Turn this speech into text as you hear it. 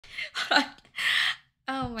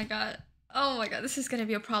Oh my god. Oh my god, this is gonna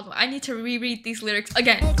be a problem. I need to reread these lyrics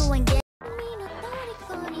again.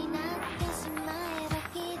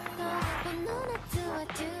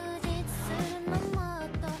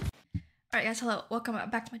 Alright guys, hello. Welcome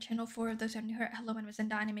back to my channel. For those who are new here, hello, my name is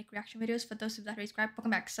Zinda and I make reaction videos. For those who have already subscribed,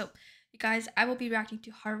 welcome back. So, you guys, I will be reacting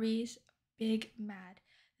to Harvey's Big Mad.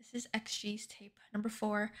 This is XG's tape number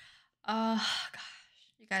 4. Gosh,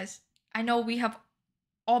 you guys, I know we have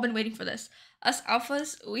all been waiting for this. Us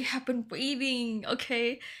alphas, we have been waiting,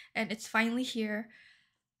 okay? And it's finally here.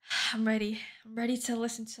 I'm ready. I'm ready to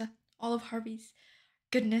listen to all of Harvey's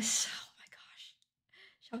goodness. Oh my gosh.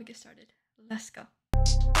 Shall we get started? Let's go.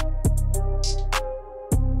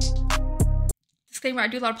 Disclaimer, I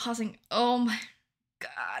do a lot of pausing. Oh my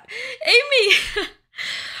god. Amy!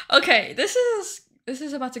 Okay, this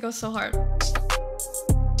is about to go so hard.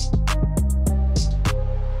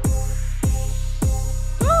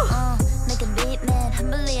 Make a big man,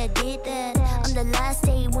 humbly I did that. On the last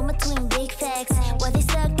day, when between big facts, while they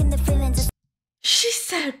stuck in the feelings. She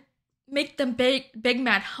said, make them big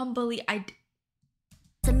man, humbly I did.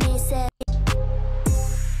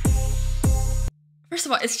 First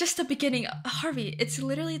of all, it's just the beginning. Harvey, it's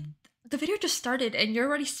literally, the video just started and you're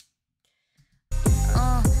already...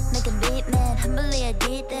 Make a big man, humbly I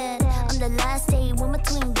did that. On the last day, when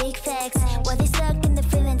between big facts, while they stuck in the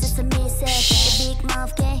feelings, it's a mishap. The big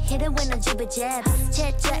mouth can't hit it with no jibber jabs.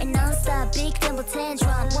 Chat-chatting non-stop, big temple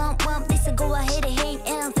tantrum. Womp, this a go ahead and hate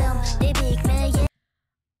anthem. They big man, yeah.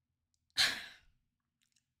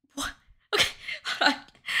 What? Okay, hold on.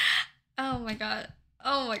 Oh my god.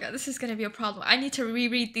 Oh my god, this is gonna be a problem. I need to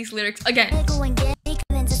reread these lyrics again. Go and get big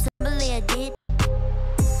feelings, humbly I did.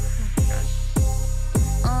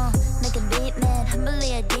 Make a big man,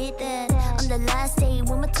 humbly I did that. On the last day,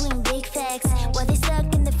 when between big facts, while they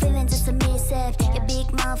stuck in the feelings, it's a mishap. Your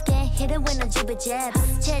big mouth can't hit it with no jibber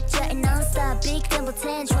jabs. Chat-chatting non-stop, big temple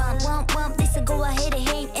tantrum. Womp, this a go ahead and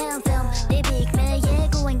hate anthem. They big man, yeah,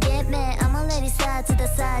 go and get mad. I'ma let it slide to the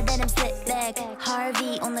side, then I'm slip back.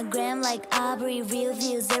 Harvey on the gram like Aubrey, real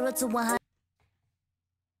views 0 to 100.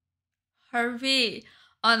 Harvey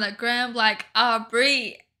on the gram like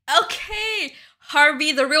Aubrey. Okay,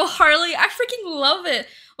 Harvey, the real Harley. I freaking love it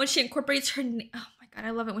when she incorporates her name. Oh my god, I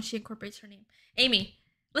love it when she incorporates her name. Amy,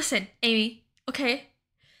 listen, Amy, okay?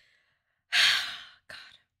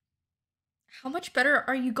 God, how much better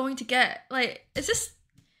are you going to get? Like, this is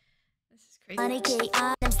crazy.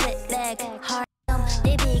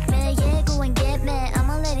 They big man, yeah, go and get mad.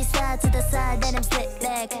 I'ma let it slide to the side, then I'm slip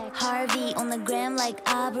back. Harvey on the gram like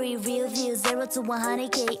Aubrey, real views 0 to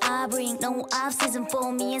 100K. Aubrey, no off season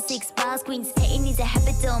for me and 6 boss queens. Hating needs a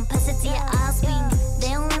habit, don't pass it to your offspring. They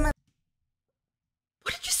don't let my...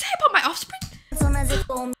 What did you say about my offspring?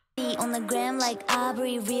 On the gram like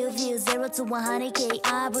Aubrey, real views 0 to 100K.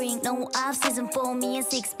 Aubrey, no off season for me and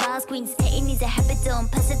 6 boss queens. Hating needs a habit,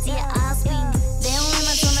 don't pass it to your offspring. They don't let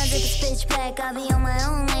my tone as if it's pitch black. I be on my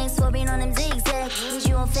own lane, swerving on them zigzags. Is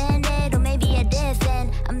you offended or maybe a dead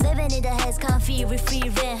fan? I'm living it, the head's comfy with free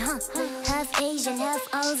rent, huh? Half Asian, half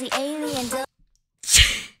Aussie, alien.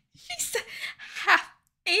 She said half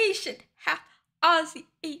Asian, half Aussie.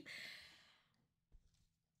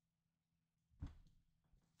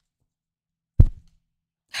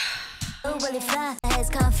 Really fly, head's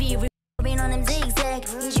comfy, ripping on them zigzag.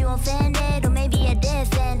 Is you offended or maybe a dead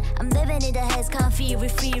fan? I'm living it, the head's comfy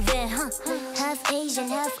with free rent, huh? Half Asian,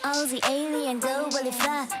 half Aussie, alien, globally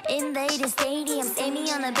fly, invading stadiums.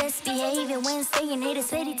 Amy on the best behavior when staying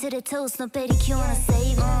haters ready to the toast, no pedicure on a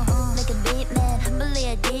saving. Make a big man, humbly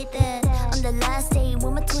I did that. On the last day,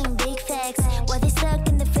 when between big facts, while they stuck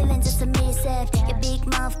in the feelings, it's a mishap. Your big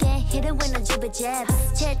mouth can't hit it with no jibber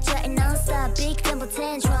jabs. Chat-chatting non-stop, big temple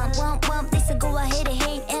tantrum. Womp, this a go ahead and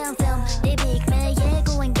hate anthem. They big man, yeah,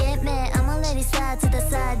 go and get mad. I'ma let it slide to the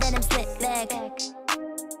side, then I'm slip back.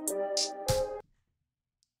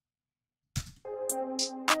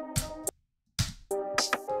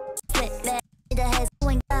 Slip back, the head's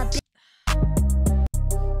going up.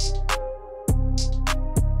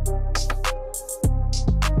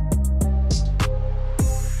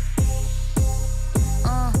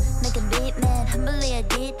 Make a big man, humbly I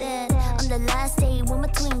did that. On the last day, when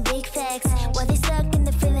between big facts, while they stuck in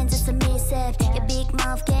the feelings, it's a mishap. Your big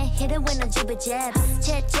mouth can't hit it with no jibber jabs.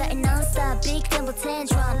 Chat-chatting non-stop, big temple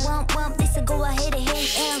tantrum. Womp, this a go ahead and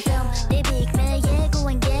hate anthem. They big man, yeah, go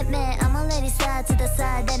and get mad. I'ma let it slide to the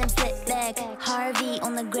side, then I'm slip back. Harvey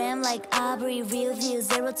on the gram like Aubrey, real views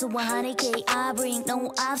 0 to 100K. Aubrey,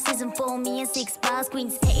 no off season for me and 6 boss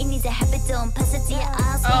queens. Hating needs a habit, don't pass it to your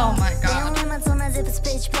offspring. Oh my god. They don't let my tone as if it's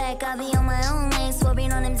pitch black. I be on my own lane,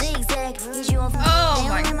 swerving on them zigzag. Oh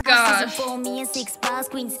my god. for me and 6 bar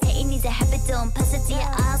screens. Hating needs a habit, don't pass it to your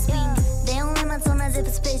eyes screen. They don't let my tone as if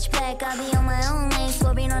it's pitch black. I be on my own lane,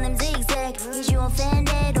 swerving on them zigzag. Is you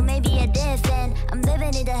offended or maybe a dead fan? I'm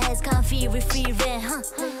living in the heads, can't feel free rent,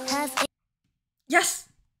 Half Yes,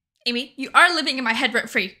 Amy, you are living in my head rent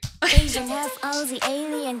free. Asian, half Aussie,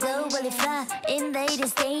 alien, globally fly. Invading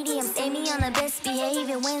stadiums, aim me on the best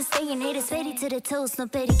behavior. When staying haters ready to the toast, no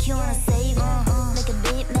pedicure on a savior. Like a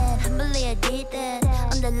bit man, humbly I did that.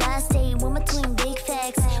 On the last day, with my twin big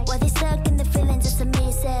facts. Why they stuck in the feeling, just a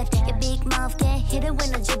mishap. Your big mouth can't hit it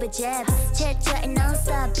with no jibber jabs. Chatting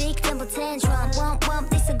non-stop, big temple tantrum. Womp,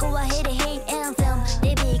 this a go ahead and hate anthem.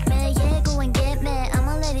 They big man, yeah, go and get mad.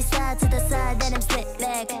 I'ma let it slide to the side, then I'm slip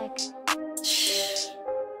back.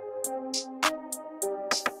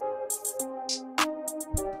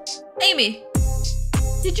 Amy,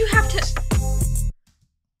 did you have to...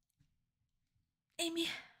 Amy...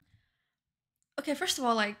 Okay, first of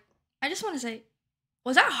all, like, I just want to say,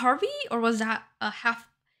 was that Harvey or was that a half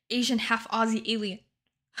Asian, half Aussie alien?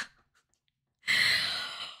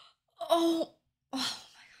 Oh my god,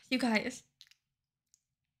 you guys.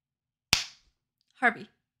 Harvey.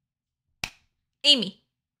 Amy,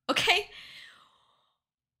 okay?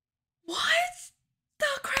 What the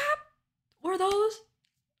crap were those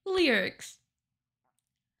lyrics?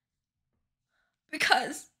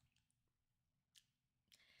 Because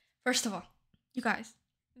first of all, you guys,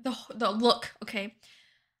 the look, okay?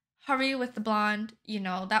 Harvey with the blonde, you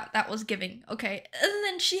know, that was giving, okay? And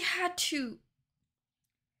then she had to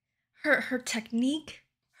her technique,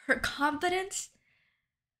 her confidence.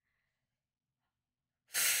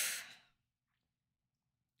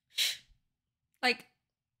 Like,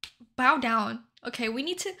 bow down. Okay, we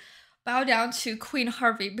need to bow down to Queen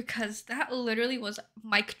Harvey because that literally was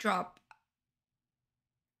mic drop.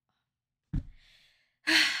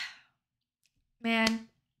 Man,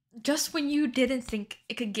 just when you didn't think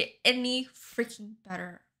it could get any freaking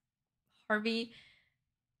better, Harvey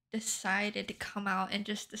decided to come out and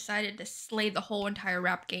just decided to slay the whole entire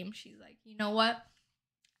rap game. She's like, you know what?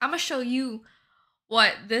 I'm gonna show you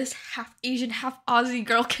what this half Asian, half Aussie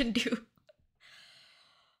girl can do.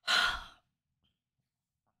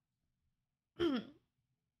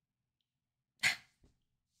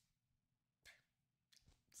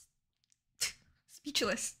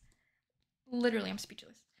 Speechless. Literally, I'm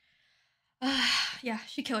speechless. Yeah,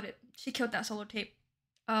 she killed it. She killed that solo tape.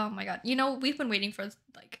 Oh my god. You know, we've been waiting for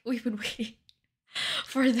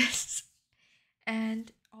for this.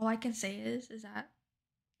 And all I can say is that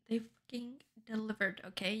they fucking delivered,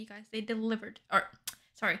 okay? You guys, they delivered. Or,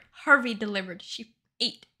 sorry, Harvey delivered. She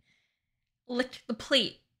ate. Licked the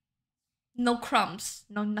plate. No crumbs.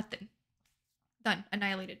 No nothing. Done.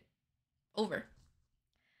 Annihilated. Over.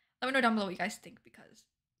 Let me know down below what you guys think, because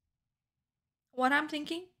what I'm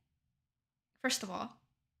thinking, first of all,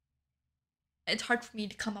 it's hard for me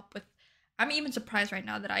to come up with. I'm even surprised right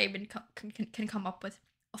now that I even can come up with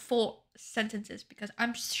a full sentences, because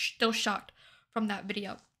I'm still shocked from that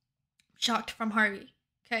video. Shocked from Harvey,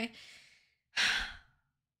 okay?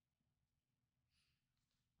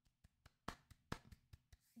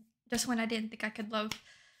 Just when I didn't think I could love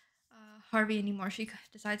Harvey anymore, she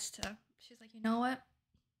decides to, she's like, you know what?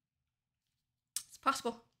 It's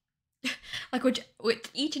possible. Like with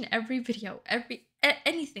each and every video,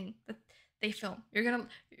 anything that they film,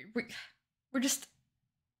 we're just,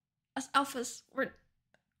 as alphas, what?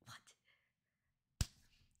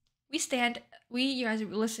 You guys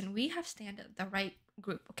listen, we have stand the right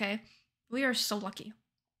group, okay? We are so lucky.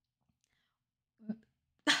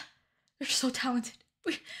 They're so talented.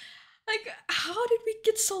 Like, how did we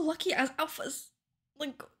get so lucky as alphas?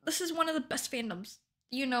 Like, this is one of the best fandoms,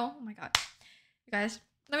 you know? Oh my god. You guys,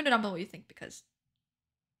 let me know down below what you think, because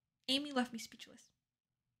Amy left me speechless.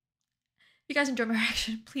 If you guys enjoyed my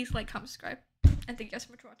reaction, please like, comment, subscribe, and thank you guys so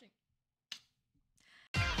much for watching.